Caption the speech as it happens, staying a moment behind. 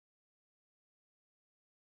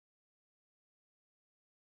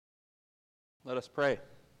Let us pray.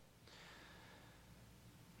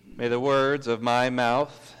 May the words of my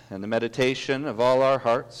mouth and the meditation of all our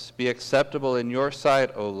hearts be acceptable in your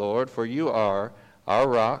sight, O Lord, for you are our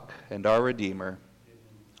rock and our Redeemer.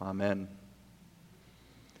 Amen.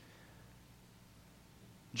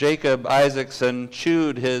 Jacob Isaacson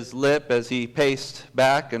chewed his lip as he paced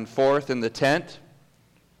back and forth in the tent.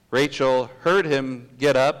 Rachel heard him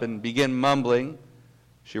get up and begin mumbling.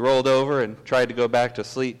 She rolled over and tried to go back to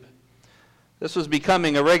sleep. This was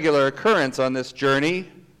becoming a regular occurrence on this journey.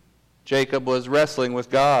 Jacob was wrestling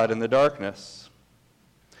with God in the darkness.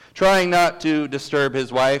 Trying not to disturb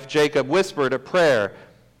his wife, Jacob whispered a prayer.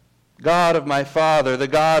 God of my father, the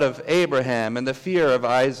God of Abraham and the fear of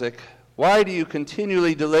Isaac, why do you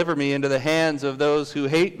continually deliver me into the hands of those who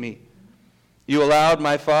hate me? You allowed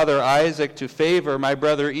my father Isaac to favor my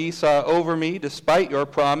brother Esau over me. Despite your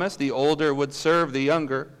promise, the older would serve the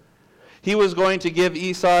younger. He was going to give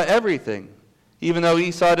Esau everything, even though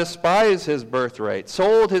Esau despised his birthright,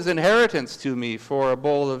 sold his inheritance to me for a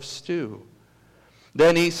bowl of stew.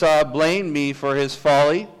 Then Esau blamed me for his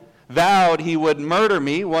folly, vowed he would murder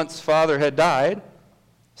me once father had died.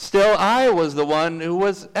 Still, I was the one who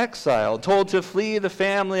was exiled, told to flee the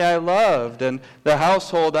family I loved and the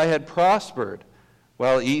household I had prospered,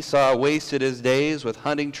 while Esau wasted his days with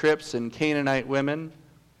hunting trips and Canaanite women.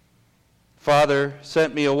 Father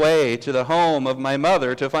sent me away to the home of my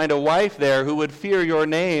mother to find a wife there who would fear your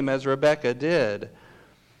name as Rebekah did.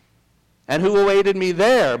 And who awaited me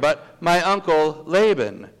there but my uncle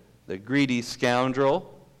Laban, the greedy scoundrel?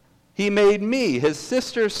 He made me, his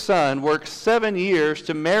sister's son, work 7 years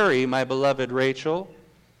to marry my beloved Rachel.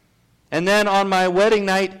 And then on my wedding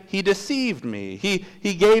night, he deceived me.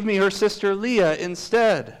 He gave me her sister Leah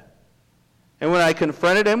instead. And when I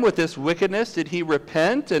confronted him with this wickedness, did he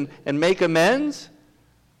repent and make amends?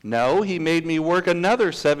 No, he made me work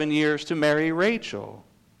another 7 years to marry Rachel.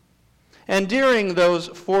 And during those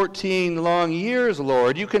 14 long years,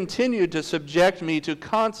 Lord, you continued to subject me to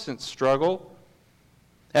constant struggle.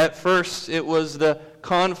 At first, it was the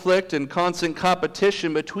conflict and constant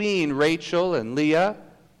competition between Rachel and Leah.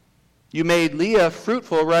 You made Leah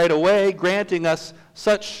fruitful right away, granting us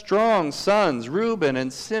such strong sons, Reuben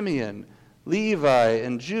and Simeon, Levi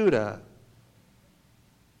and Judah.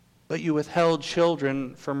 But you withheld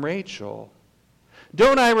children from Rachel.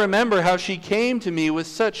 Don't I remember how she came to me with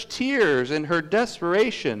such tears in her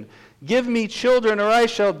desperation? Give me children or I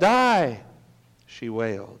shall die, she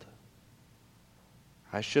wailed.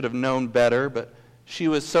 I should have known better, but she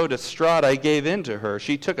was so distraught I gave in to her.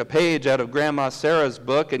 She took a page out of Grandma Sarah's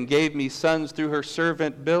book and gave me sons through her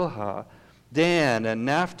servant Bilhah, Dan and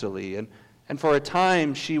Naphtali, and for a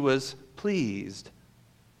time she was pleased.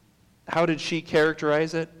 How did she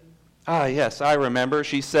characterize it? Yes, I remember.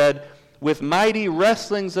 She said, with mighty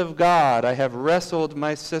wrestlings of God I have wrestled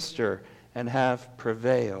my sister and have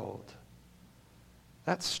prevailed.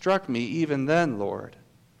 That struck me even then, Lord.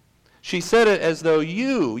 She said it as though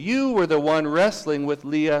you were the one wrestling with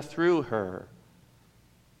Leah through her.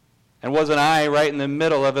 And wasn't I right in the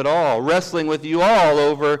middle of it all, wrestling with you all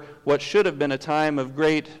over what should have been a time of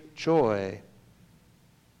great joy?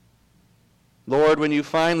 Lord, when you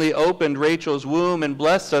finally opened Rachel's womb and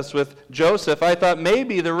blessed us with Joseph, I thought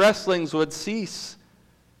maybe the wrestlings would cease.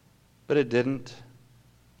 But it didn't.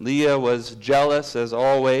 Leah was jealous as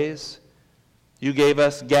always. You gave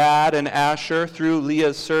us Gad and Asher through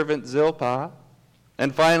Leah's servant Zilpah.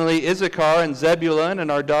 And finally Issachar and Zebulun and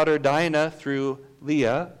our daughter Dinah through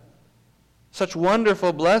Leah. Such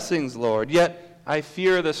wonderful blessings, Lord. Yet I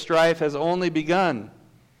fear the strife has only begun.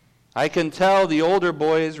 I can tell the older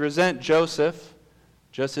boys resent Joseph,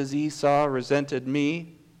 just as Esau resented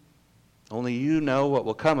me. Only you know what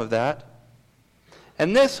will come of that.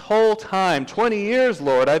 And this whole time, 20 years,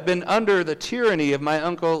 Lord, I've been under the tyranny of my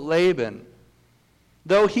uncle Laban.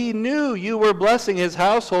 Though he knew you were blessing his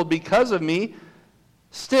household because of me,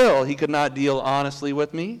 still he could not deal honestly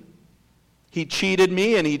with me. He cheated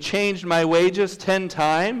me and he changed my wages 10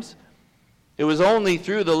 times. It was only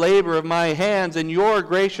through the labor of my hands and your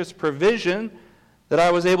gracious provision that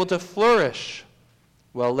I was able to flourish,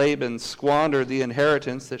 while Laban squandered the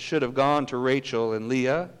inheritance that should have gone to Rachel and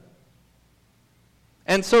Leah.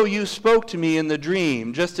 And so you spoke to me in the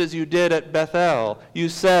dream, just as you did at Bethel. You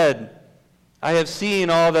said, I have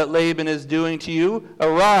seen all that Laban is doing to you.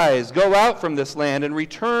 Arise, go out from this land and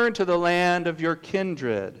return to the land of your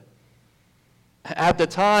kindred. At the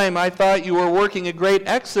time, I thought you were working a great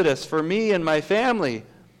exodus for me and my family.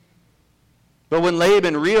 But when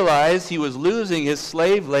Laban realized he was losing his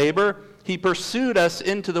slave labor, he pursued us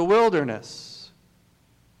into the wilderness.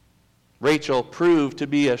 Rachel proved to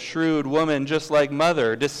be a shrewd woman just like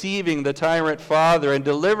mother, deceiving the tyrant father and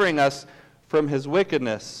delivering us from his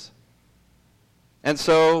wickedness. And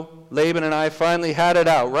so Laban and I finally had it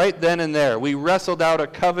out right then and there. We wrestled out a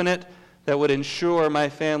covenant that would ensure my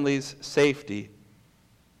family's safety.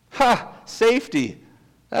 Ha! Safety!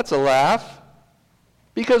 That's a laugh.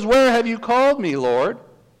 Because where have you called me, Lord?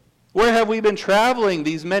 Where have we been traveling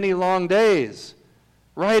these many long days?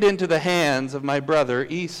 Right into the hands of my brother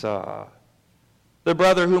Esau, the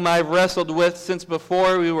brother whom I've wrestled with since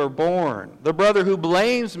before we were born, the brother who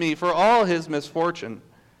blames me for all his misfortune,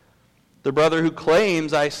 the brother who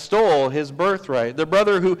claims I stole his birthright, the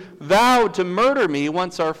brother who vowed to murder me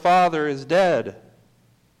once our father is dead.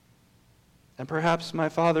 And perhaps my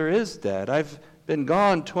father is dead. I've been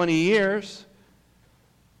gone 20 years.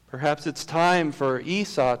 Perhaps it's time for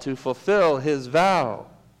Esau to fulfill his vow.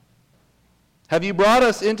 Have you brought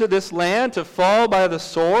us into this land to fall by the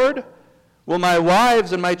sword? Will my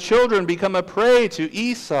wives and my children become a prey to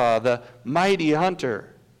Esau, the mighty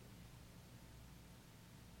hunter?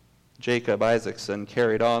 Jacob Isaacson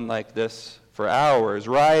carried on like this for hours,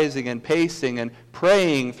 rising and pacing and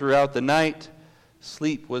praying throughout the night.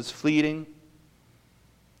 Sleep was fleeting.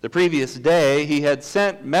 The previous day, he had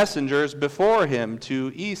sent messengers before him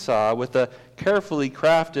to Esau with a carefully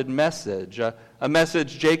crafted message, a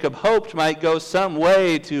message Jacob hoped might go some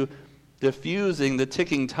way to diffusing the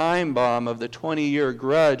ticking time bomb of the 20-year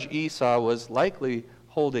grudge Esau was likely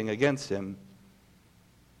holding against him.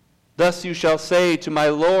 Thus you shall say to my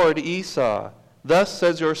lord Esau, thus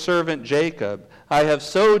says your servant Jacob, I have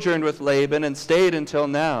sojourned with Laban and stayed until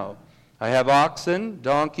now. I have oxen,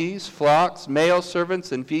 donkeys, flocks, male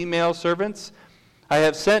servants and female servants. I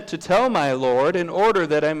have sent to tell my lord in order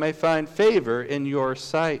that I may find favor in your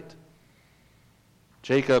sight.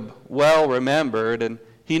 Jacob well remembered, and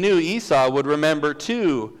he knew Esau would remember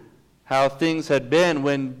too, how things had been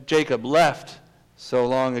when Jacob left so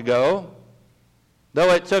long ago.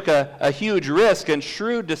 Though it took a huge risk and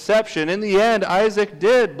shrewd deception, in the end Isaac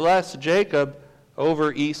did bless Jacob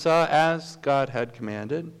over Esau as God had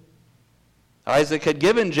commanded. Isaac had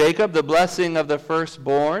given Jacob the blessing of the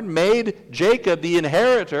firstborn, made Jacob the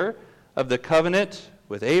inheritor of the covenant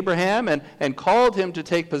with Abraham, and called him to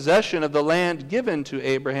take possession of the land given to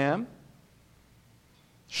Abraham.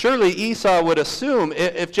 Surely Esau would assume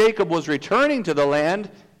if Jacob was returning to the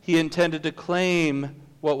land, he intended to claim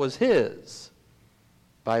what was his,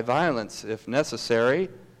 by violence if necessary,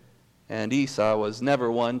 and Esau was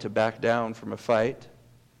never one to back down from a fight.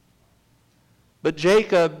 But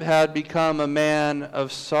Jacob had become a man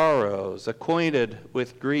of sorrows, acquainted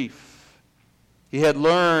with grief. He had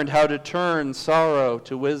learned how to turn sorrow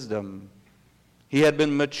to wisdom. He had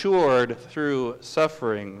been matured through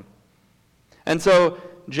suffering. And so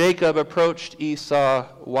Jacob approached Esau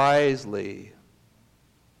wisely.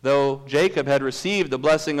 Though Jacob had received the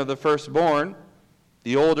blessing of the firstborn,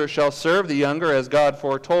 the older shall serve the younger, as God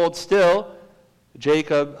foretold, still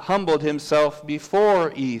Jacob humbled himself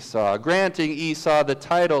before Esau, granting Esau the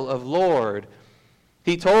title of Lord.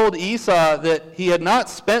 He told Esau that he had not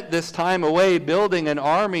spent this time away building an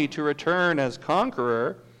army to return as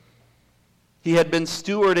conqueror. He had been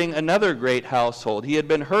stewarding another great household. He had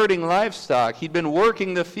been herding livestock. He'd been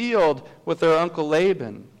working the field with their uncle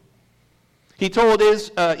Laban. He told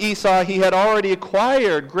Esau he had already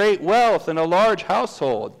acquired great wealth and a large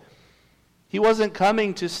household. He wasn't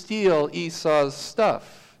coming to steal Esau's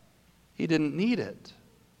stuff. He didn't need it.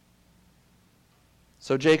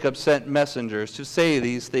 So Jacob sent messengers to say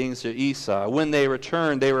these things to Esau. When they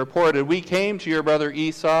returned, they reported, "We came to your brother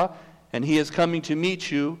Esau, and he is coming to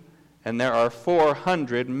meet you, and there are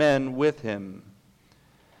 400 men with him."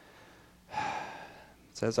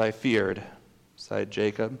 It's as I feared, sighed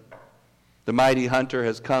Jacob. The mighty hunter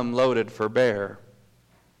has come loaded for bear.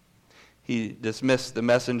 He dismissed the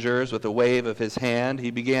messengers with a wave of his hand.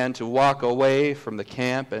 He began to walk away from the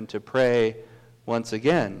camp and to pray once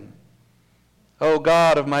again. "O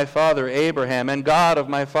God of my father Abraham and God of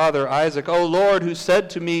my father Isaac, O Lord, who said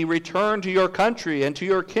to me, 'Return to your country and to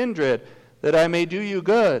your kindred, that I may do you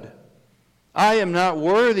good.' I am not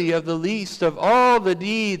worthy of the least of all the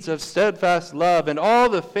deeds of steadfast love and all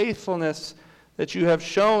the faithfulness that you have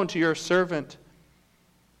shown to your servant.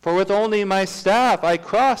 For with only my staff I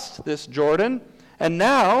crossed this Jordan, and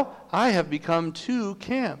now I have become 2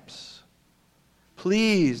 camps.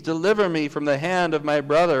 Please deliver me from the hand of my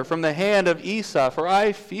brother, from the hand of Esau, for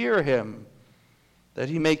I fear him, that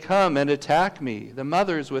he may come and attack me, the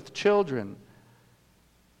mothers with children.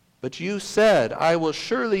 But you said, 'I will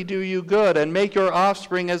surely do you good, and make your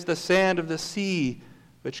offspring as the sand of the sea,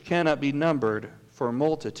 which cannot be numbered for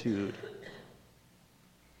multitude.'"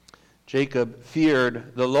 Jacob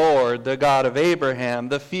feared the Lord, the God of Abraham,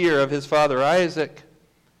 the fear of his father Isaac,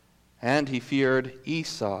 and he feared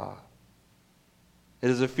Esau. It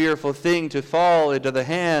is a fearful thing to fall into the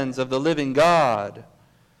hands of the living God.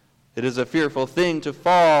 It is a fearful thing to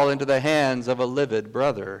fall into the hands of a livid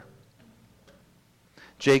brother.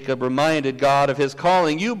 Jacob reminded God of his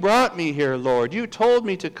calling. You brought me here, Lord. You told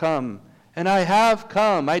me to come, and I have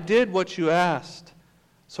come. I did what you asked.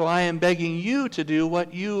 So I am begging you to do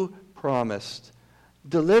what you promised.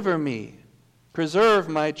 Deliver me. Preserve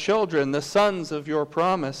my children, the sons of your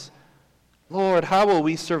promise. Lord, how will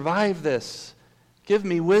we survive this? Give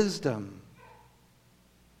me wisdom.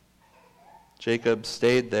 Jacob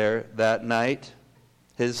stayed there that night.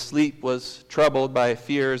 His sleep was troubled by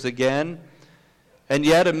fears again. And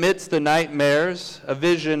yet amidst the nightmares, a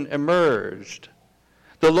vision emerged.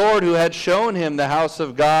 The Lord who had shown him the house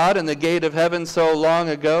of God and the gate of heaven so long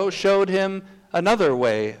ago showed him another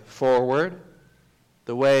way forward,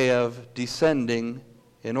 the way of descending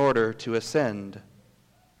in order to ascend.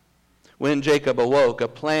 When Jacob awoke, a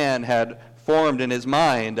plan had formed in his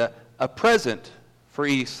mind, a present for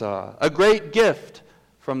Esau, a great gift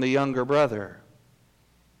from the younger brother.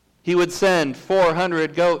 He would send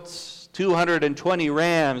 400 goats, 220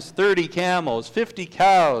 rams, 30 camels, 50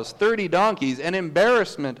 cows, 30 donkeys, an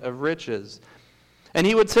embarrassment of riches. And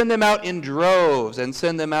he would send them out in droves and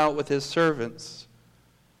send them out with his servants.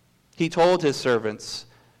 He told his servants,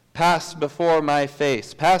 pass before my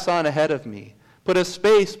face, pass on ahead of me. Put a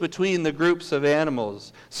space between the groups of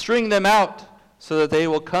animals. String them out so that they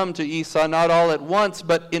will come to Esau not all at once,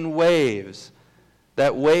 but in waves,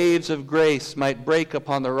 that waves of grace might break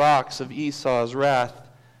upon the rocks of Esau's wrath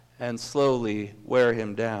and slowly wear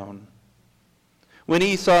him down. When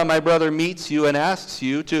Esau, my brother, meets you and asks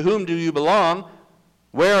you, to whom do you belong?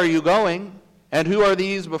 Where are you going? And who are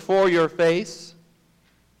these before your face?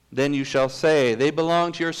 Then you shall say, they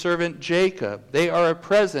belong to your servant Jacob. They are a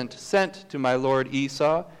present sent to my lord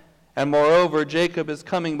Esau, and moreover, Jacob is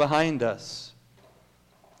coming behind us.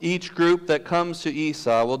 Each group that comes to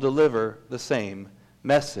Esau will deliver the same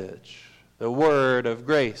message, the word of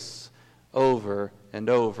grace over and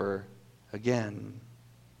over again.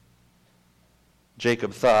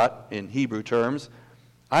 Jacob thought, in Hebrew terms,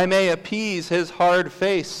 I may appease his hard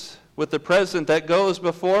face with the present that goes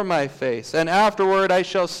before my face, and afterward I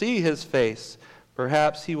shall see his face.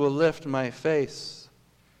 Perhaps he will lift my face.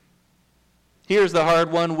 Here's the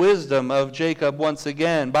hard-won wisdom of Jacob once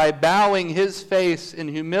again. By bowing his face in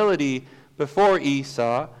humility before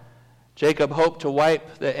Esau, Jacob hoped to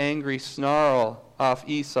wipe the angry snarl off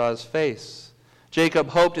Esau's face. Jacob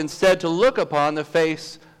hoped instead to look upon the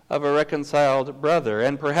face of a reconciled brother,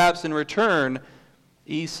 and perhaps in return,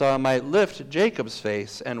 Esau might lift Jacob's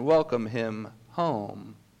face and welcome him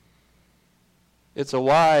home. It's a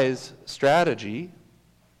wise strategy,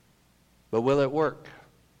 but will it work?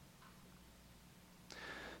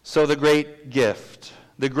 So the great gift,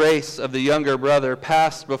 the grace of the younger brother,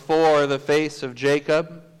 passed before the face of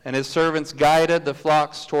Jacob, and his servants guided the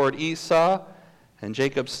flocks toward Esau, and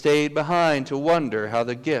Jacob stayed behind to wonder how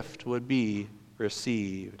the gift would be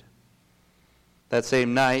received. That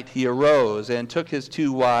same night he arose and took his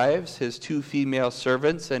 2 wives, his 2 female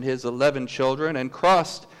servants, and his 11 children, and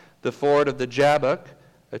crossed the ford of the Jabbok,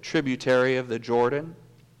 a tributary of the Jordan.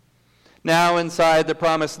 Now inside the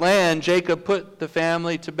promised land, Jacob put the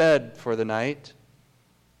family to bed for the night.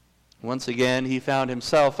 Once again, he found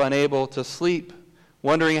himself unable to sleep,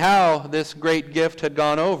 wondering how this great gift had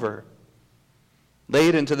gone over.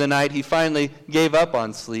 Late into the night, he finally gave up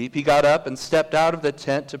on sleep. He got up and stepped out of the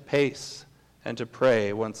tent to pace and to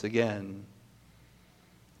pray once again.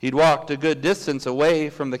 He'd walked a good distance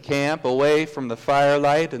away from the camp, away from the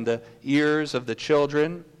firelight and the ears of the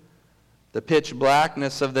children, the pitch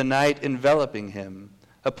blackness of the night enveloping him,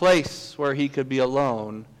 a place where he could be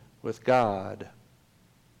alone with God.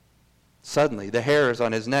 Suddenly, the hairs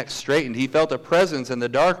on his neck straightened. He felt a presence in the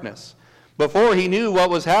darkness. Before he knew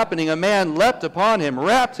what was happening, a man leapt upon him,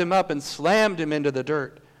 wrapped him up, and slammed him into the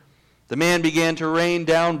dirt. The man began to rain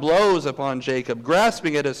down blows upon Jacob,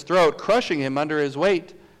 grasping at his throat, crushing him under his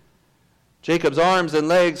weight. Jacob's arms and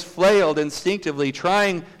legs flailed instinctively,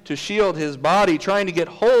 trying to shield his body, trying to get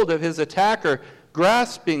hold of his attacker,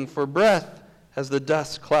 grasping for breath as the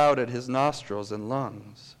dust clouded his nostrils and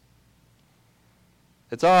lungs.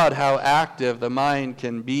 It's odd how active the mind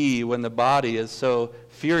can be when the body is so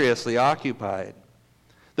furiously occupied.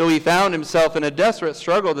 Though he found himself in a desperate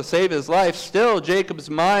struggle to save his life, still Jacob's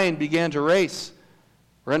mind began to race,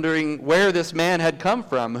 wondering where this man had come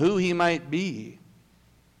from, who he might be.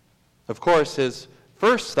 Of course, his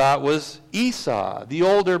first thought was Esau, the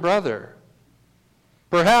older brother.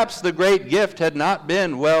 Perhaps the great gift had not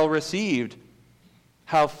been well received.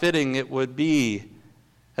 How fitting it would be.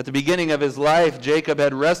 At the beginning of his life, Jacob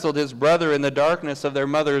had wrestled his brother in the darkness of their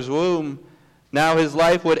mother's womb. Now his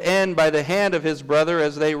life would end by the hand of his brother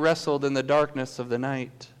as they wrestled in the darkness of the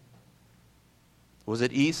night. Was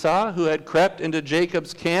it Esau who had crept into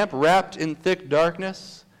Jacob's camp wrapped in thick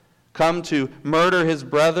darkness, come to murder his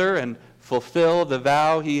brother and fulfill the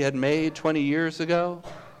vow he had made 20 years ago?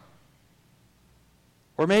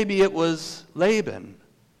 Or maybe it was Laban.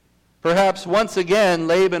 Perhaps once again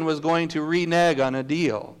Laban was going to renege on a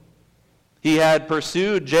deal. He had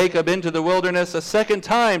pursued Jacob into the wilderness a second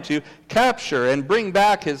time to capture and bring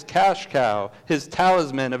back his cash cow, his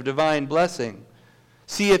talisman of divine blessing.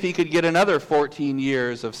 See if he could get another 14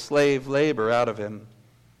 years of slave labor out of him.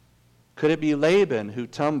 Could it be Laban who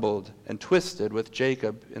tumbled and twisted with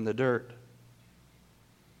Jacob in the dirt?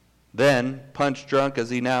 Then, punch-drunk as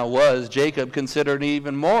he now was, Jacob considered an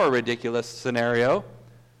even more ridiculous scenario.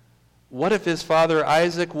 What if his father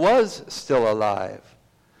Isaac was still alive?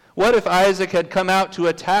 What if Isaac had come out to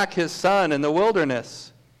attack his son in the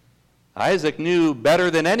wilderness? Isaac knew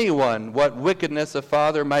better than anyone what wickedness a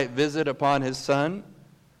father might visit upon his son.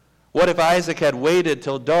 What if Isaac had waited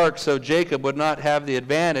till dark so Jacob would not have the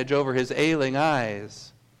advantage over his ailing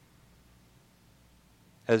eyes?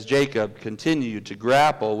 As Jacob continued to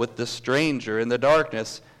grapple with the stranger in the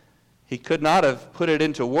darkness, he could not have put it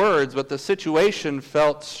into words, but the situation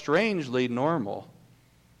felt strangely normal.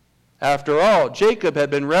 After all, Jacob had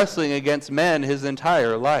been wrestling against men his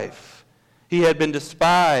entire life. He had been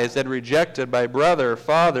despised and rejected by brother,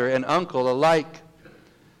 father, and uncle alike.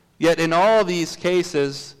 Yet in all these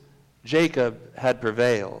cases, Jacob had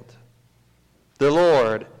prevailed. The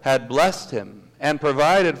Lord had blessed him and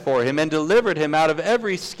provided for him and delivered him out of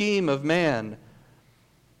every scheme of man.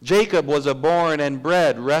 Jacob was a born and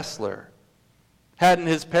bred wrestler. Hadn't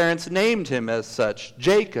his parents named him as such?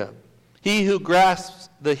 Jacob, he who grasps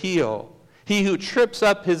the heel, he who trips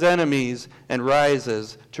up his enemies and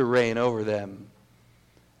rises to reign over them.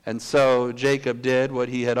 And so Jacob did what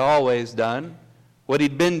he had always done, what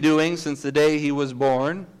he'd been doing since the day he was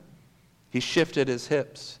born. He shifted his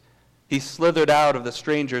hips. He slithered out of the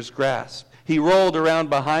stranger's grasp. He rolled around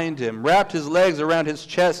behind him, wrapped his legs around his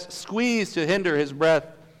chest, squeezed to hinder his breath.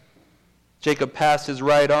 Jacob passed his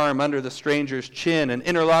right arm under the stranger's chin and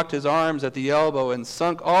interlocked his arms at the elbow and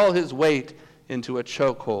sunk all his weight into a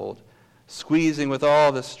chokehold, squeezing with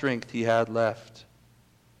all the strength he had left.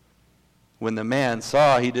 When the man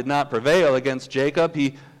saw he did not prevail against Jacob,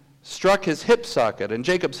 he struck his hip socket, and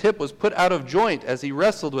Jacob's hip was put out of joint as he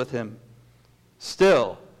wrestled with him.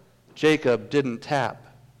 Still, Jacob didn't tap.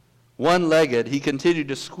 One-legged, he continued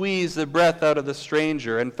to squeeze the breath out of the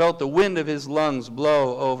stranger and felt the wind of his lungs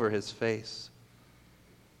blow over his face.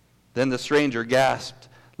 Then the stranger gasped,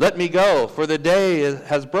 "Let me go, for the day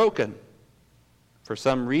has broken." For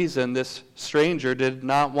some reason, this stranger did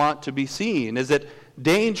not want to be seen. Is it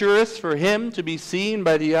dangerous for him to be seen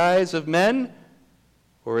by the eyes of men?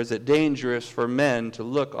 Or is it dangerous for men to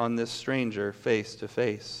look on this stranger face to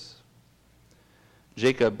face?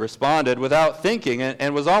 Jacob responded without thinking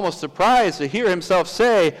and was almost surprised to hear himself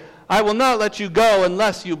say, "I will not let you go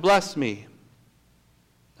unless you bless me."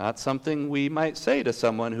 Not something we might say to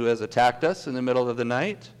someone who has attacked us in the middle of the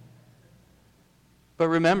night. But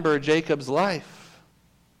remember Jacob's life.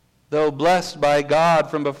 Though blessed by God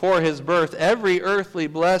from before his birth, every earthly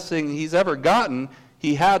blessing he's ever gotten,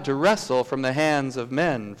 he had to wrestle from the hands of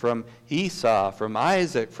men, from Esau, from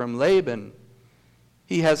Isaac, from Laban.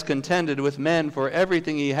 He has contended with men for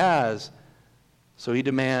everything he has, so he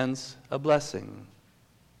demands a blessing.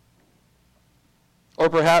 Or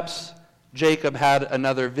perhaps Jacob had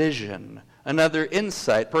another vision, another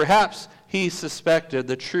insight. Perhaps he suspected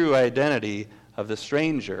the true identity of the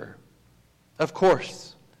stranger. Of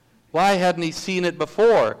course. Why hadn't he seen it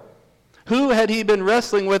before? Who had he been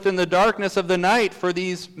wrestling with in the darkness of the night for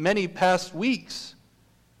these many past weeks?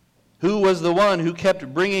 Who was the one who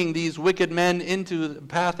kept bringing these wicked men into the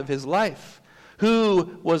path of his life?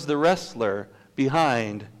 Who was the wrestler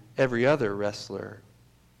behind every other wrestler?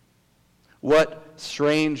 What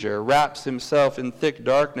stranger wraps himself in thick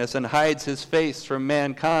darkness and hides his face from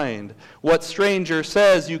mankind? What stranger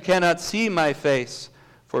says, "You cannot see my face,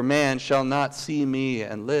 for man shall not see me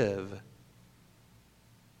and live"?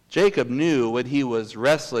 Jacob knew when he was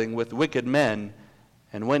wrestling with wicked men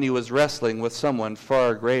and when he was wrestling with someone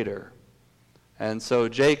far greater. And so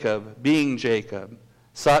Jacob, being Jacob,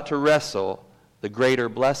 sought to wrestle the greater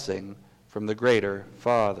blessing from the greater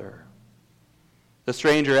Father. The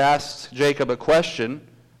stranger asked Jacob a question,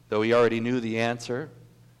 though he already knew the answer.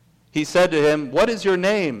 He said to him, "What is your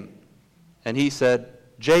name?" And he said,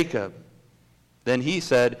 Jacob. Then he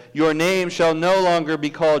said, your name shall no longer be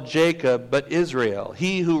called Jacob, but Israel,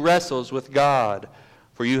 he who wrestles with God.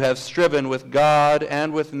 For you have striven with God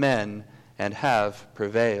and with men, and have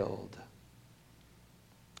prevailed.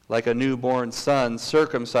 Like a newborn son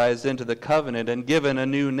circumcised into the covenant and given a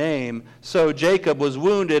new name, so Jacob was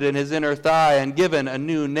wounded in his inner thigh and given a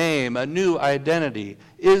new name, a new identity,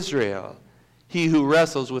 Israel, he who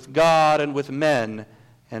wrestles with God and with men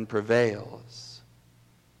and prevails.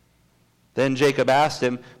 Then Jacob asked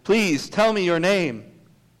him, please tell me your name.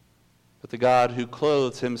 But the God who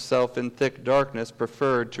clothes himself in thick darkness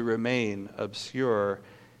preferred to remain obscure.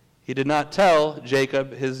 He did not tell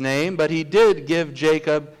Jacob his name, but he did give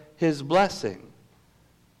Jacob his blessing,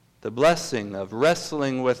 the blessing of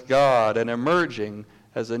wrestling with God and emerging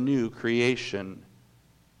as a new creation.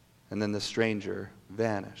 And then the stranger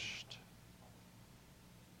vanished.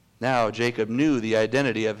 Now Jacob knew the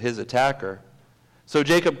identity of his attacker. So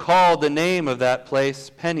Jacob called the name of that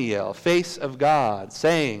place Peniel, face of God,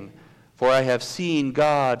 saying, for I have seen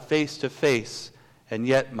God face to face, and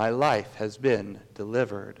yet my life has been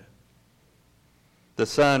delivered. The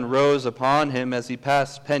sun rose upon him as he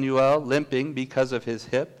passed Peniel, limping because of his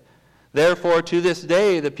hip. Therefore, to this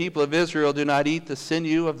day, the people of Israel do not eat the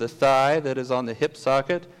sinew of the thigh that is on the hip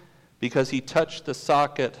socket, because he touched the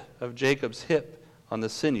socket of Jacob's hip on the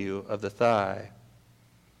sinew of the thigh.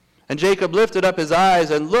 And Jacob lifted up his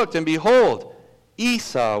eyes and looked, and behold,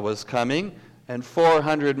 Esau was coming, and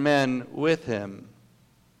 400 men with him.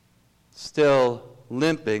 Still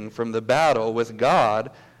limping from the battle with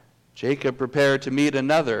God, Jacob prepared to meet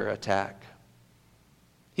another attack.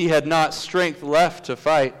 He had not strength left to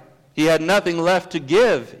fight. He had nothing left to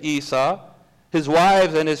give Esau. His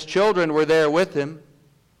wives and his children were there with him.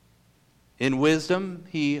 In wisdom,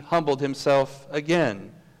 he humbled himself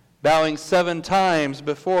again, bowing 7 times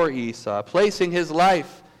before Esau, placing his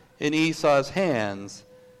life in Esau's hands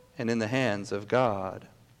and in the hands of God.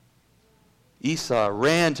 Esau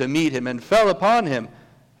ran to meet him and fell upon him,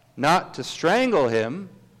 not to strangle him,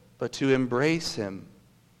 but to embrace him.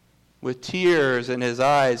 With tears in his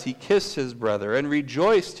eyes, he kissed his brother and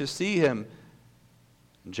rejoiced to see him.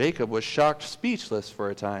 And Jacob was shocked speechless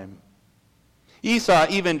for a time. Esau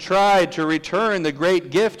even tried to return the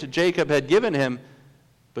great gift Jacob had given him,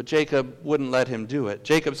 but Jacob wouldn't let him do it.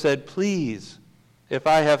 Jacob said, please, if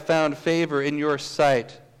I have found favor in your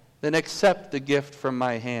sight, then accept the gift from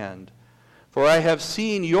my hand. For I have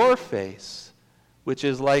seen your face, which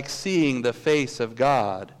is like seeing the face of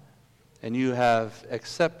God, and you have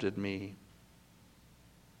accepted me.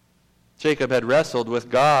 Jacob had wrestled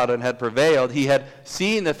with God and had prevailed. He had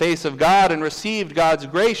seen the face of God and received God's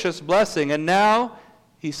gracious blessing, and now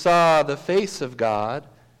he saw the face of God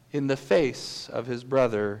in the face of his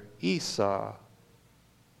brother Esau,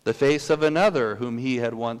 the face of another whom he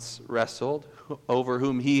had once wrestled, over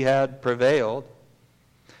whom he had prevailed.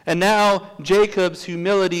 And now Jacob's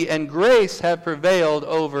humility and grace have prevailed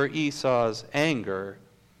over Esau's anger.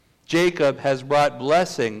 Jacob has brought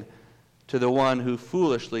blessing to the one who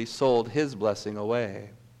foolishly sold his blessing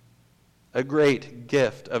away. A great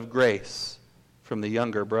gift of grace from the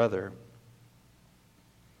younger brother.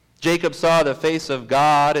 Jacob saw the face of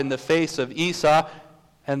God in the face of Esau,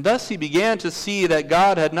 and thus he began to see that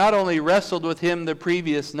God had not only wrestled with him the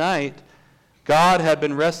previous night, God had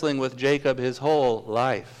been wrestling with Jacob his whole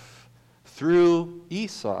life, through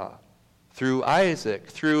Esau, through Isaac,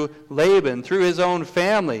 through Laban, through his own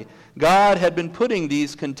family. God had been putting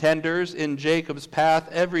these contenders in Jacob's path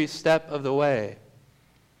every step of the way.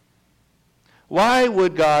 Why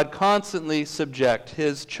would God constantly subject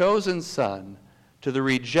his chosen son to the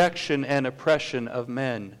rejection and oppression of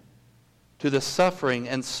men, to the suffering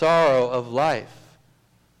and sorrow of life?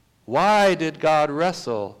 Why did God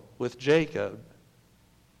wrestle with Jacob?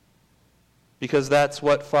 Because that's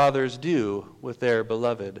what fathers do with their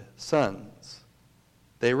beloved sons.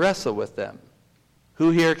 They wrestle with them.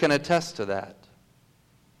 Who here can attest to that?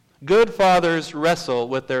 Good fathers wrestle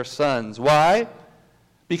with their sons. Why?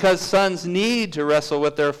 Because sons need to wrestle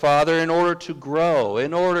with their father in order to grow,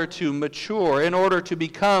 in order to mature, in order to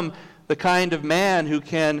become the kind of man who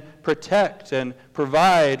can protect and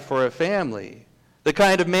provide for a family, the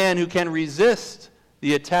kind of man who can resist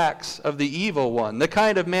the attacks of the evil one, the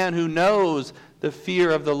kind of man who knows the fear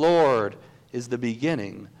of the Lord is the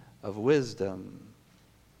beginning of wisdom.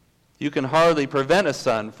 You can hardly prevent a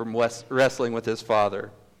son from wrestling with his father.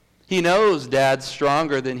 He knows dad's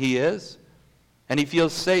stronger than he is, and he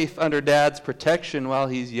feels safe under dad's protection while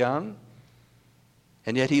he's young,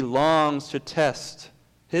 and yet he longs to test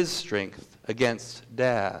his strength against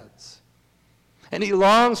dad's. And he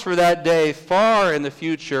longs for that day far in the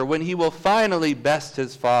future when he will finally best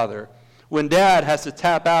his father, when dad has to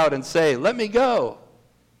tap out and say, "Let me go."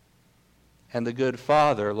 And the good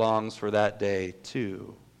father longs for that day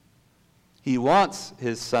too. He wants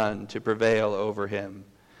his son to prevail over him,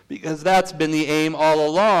 because that's been the aim all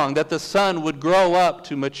along, that the son would grow up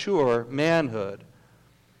to mature manhood.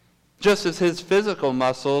 Just as his physical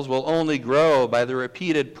muscles will only grow by the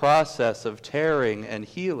repeated process of tearing and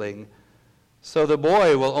healing, so the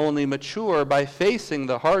boy will only mature by facing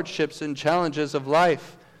the hardships and challenges of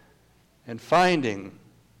life and finding,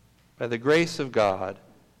 by the grace of God,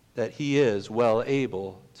 that he is well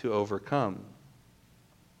able to overcome.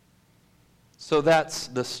 So that's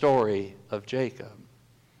the story of Jacob.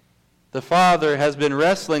 The father has been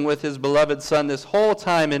wrestling with his beloved son this whole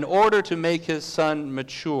time in order to make his son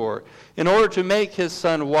mature, in order to make his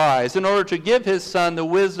son wise, in order to give his son the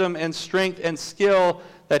wisdom and strength and skill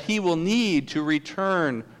that he will need to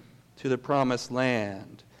return to the promised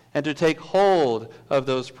land and to take hold of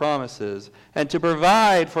those promises and to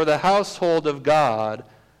provide for the household of God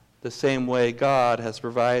the same way God has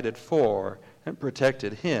provided for and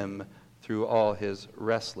protected him through all his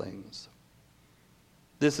wrestlings.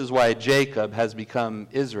 This is why Jacob has become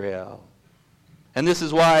Israel. And this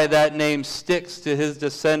is why that name sticks to his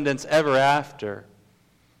descendants ever after.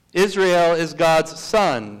 Israel is God's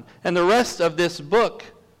son, and the rest of this book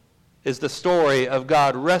is the story of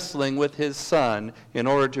God wrestling with his son in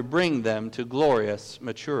order to bring them to glorious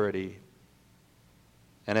maturity.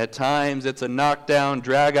 And at times it's a knockdown,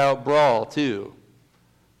 drag-out brawl too.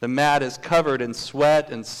 The mat is covered in sweat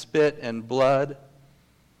and spit and blood.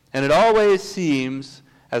 And it always seems,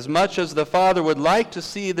 as much as the father would like to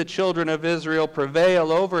see the children of Israel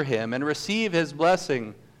prevail over him and receive his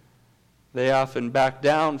blessing, they often back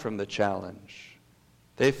down from the challenge.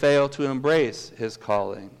 They fail to embrace his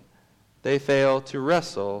calling. They fail to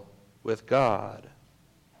wrestle with God.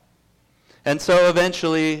 And so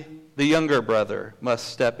eventually, the younger brother must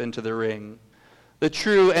step into the ring. The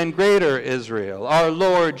true and greater Israel, our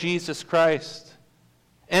Lord Jesus Christ,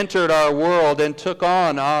 entered our world and took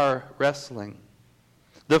on our wrestling.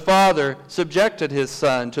 The father subjected his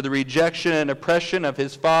son to the rejection and oppression of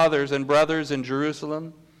his fathers and brothers in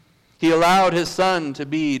Jerusalem. He allowed his son to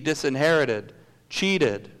be disinherited,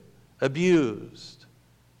 cheated, abused.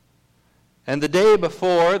 And the day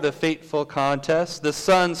before the fateful contest, the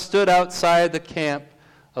son stood outside the camp,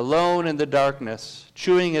 alone in the darkness,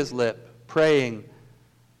 chewing his lip, praying,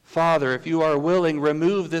 "Father, if you are willing,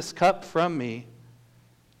 remove this cup from me.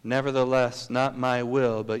 Nevertheless, not my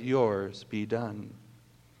will, but yours be done."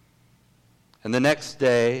 And the next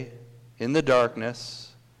day, in the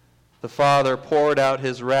darkness, the father poured out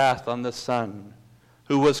his wrath on the son,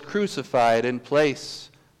 who was crucified in place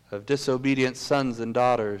of disobedient sons and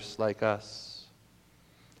daughters like us.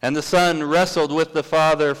 And the son wrestled with the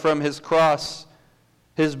father from his cross.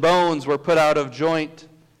 His bones were put out of joint.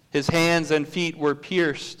 His hands and feet were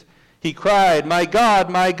pierced. He cried, my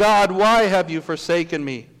God, why have you forsaken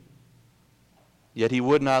me?" Yet he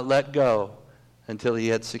would not let go until he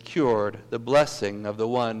had secured the blessing of the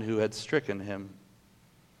one who had stricken him.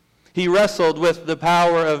 He wrestled with the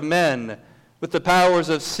power of men, with the powers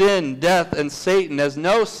of sin, death, and Satan, as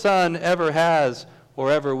no son ever has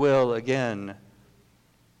or ever will again.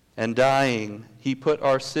 And dying, he put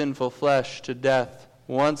our sinful flesh to death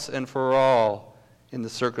once and for all in the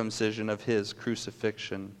circumcision of his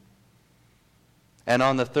crucifixion. And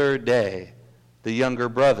on the third day, the younger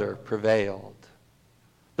brother prevailed.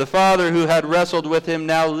 The father who had wrestled with him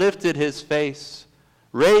now lifted his face,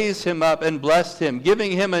 raised him up, and blessed him,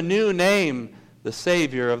 giving him a new name, the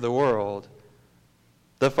Savior of the world.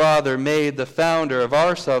 The Father made the founder of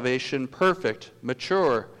our salvation perfect,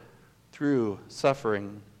 mature, through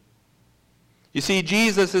suffering. You see,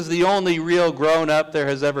 Jesus is the only real grown-up there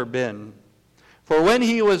has ever been. For when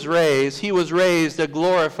he was raised a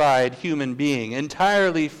glorified human being,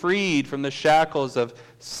 entirely freed from the shackles of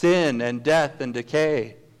sin and death and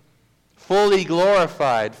decay. Fully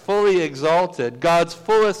glorified, fully exalted, God's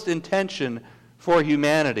fullest intention for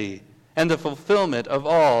humanity and the fulfillment of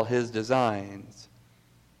all his designs.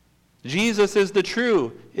 Jesus is the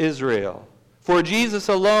true Israel, for Jesus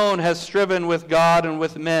alone has striven with God and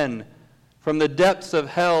with men. From the depths of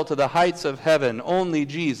hell to the heights of heaven, only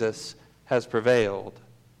Jesus has prevailed.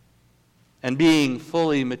 And being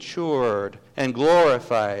fully matured and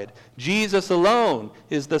glorified, Jesus alone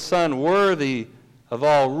is the Son worthy of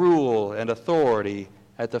all rule and authority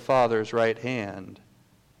at the Father's right hand.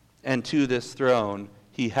 And to this throne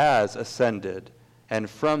he has ascended, and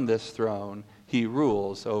from this throne he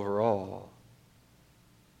rules over all.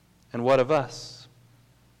 And what of us?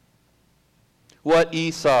 What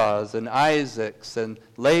Esau's and Isaac's and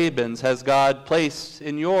Laban's has God placed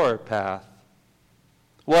in your path?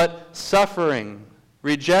 What suffering,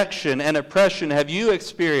 rejection, and oppression have you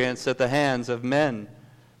experienced at the hands of men,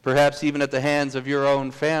 perhaps even at the hands of your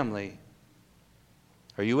own family?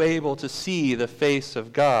 Are you able to see the face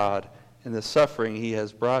of God in the suffering he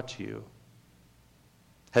has brought you?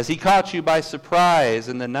 Has he caught you by surprise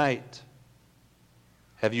in the night?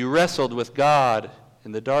 Have you wrestled with God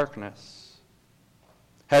in the darkness?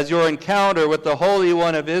 Has your encounter with the Holy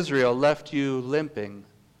One of Israel left you limping?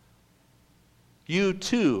 You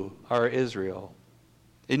too are Israel.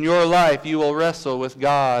 In your life you will wrestle with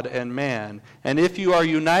God and man. And if you are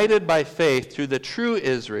united by faith to the true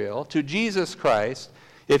Israel, to Jesus Christ,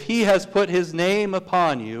 if he has put his name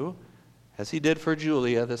upon you, as he did for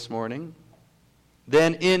Julia this morning,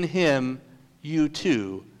 then in him you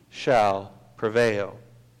too shall prevail.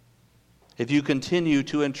 If you continue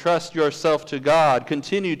to entrust yourself to God,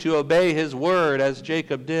 continue to obey his word as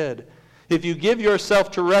Jacob did, if you give yourself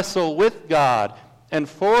to wrestle with God and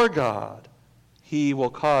for God, he will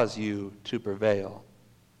cause you to prevail.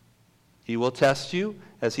 He will test you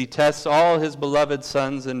as he tests all his beloved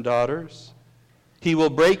sons and daughters. He will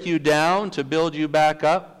break you down to build you back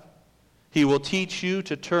up. He will teach you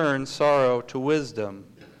to turn sorrow to wisdom.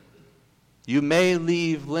 You may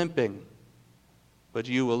leave limping, but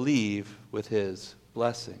you will leave with his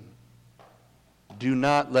blessing. Do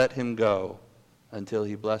not let him go until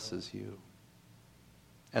he blesses you.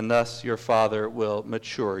 And thus your Father will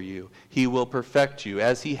mature you. He will perfect you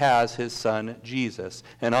as he has his Son Jesus.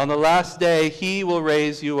 And on the last day he will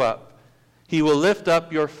raise you up. He will lift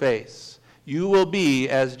up your face. You will be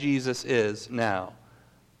as Jesus is now,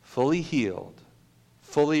 fully healed,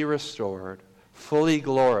 fully restored, fully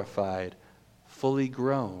glorified, fully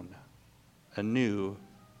grown, a new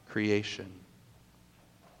creation.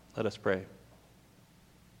 Let us pray.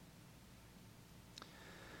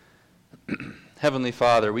 Heavenly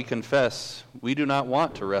Father, we confess we do not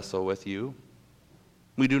want to wrestle with you.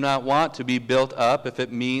 We do not want to be built up if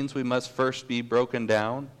it means we must first be broken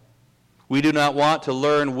down. We do not want to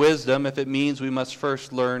learn wisdom if it means we must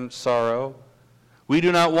first learn sorrow. We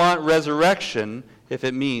do not want resurrection if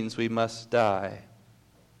it means we must die.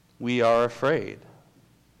 We are afraid.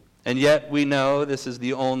 And yet we know this is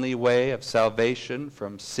the only way of salvation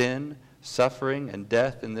from sin, suffering, and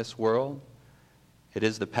death in this world. It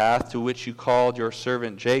is the path to which you called your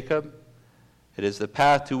servant Jacob. It is the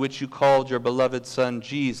path to which you called your beloved Son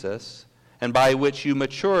Jesus, and by which you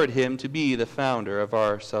matured him to be the founder of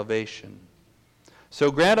our salvation. So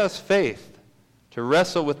grant us faith to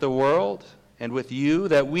wrestle with the world and with you,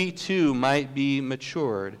 that we too might be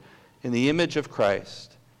matured in the image of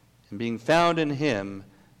Christ, and being found in him,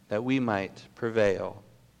 that we might prevail.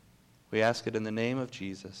 We ask it in the name of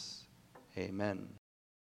Jesus. Amen.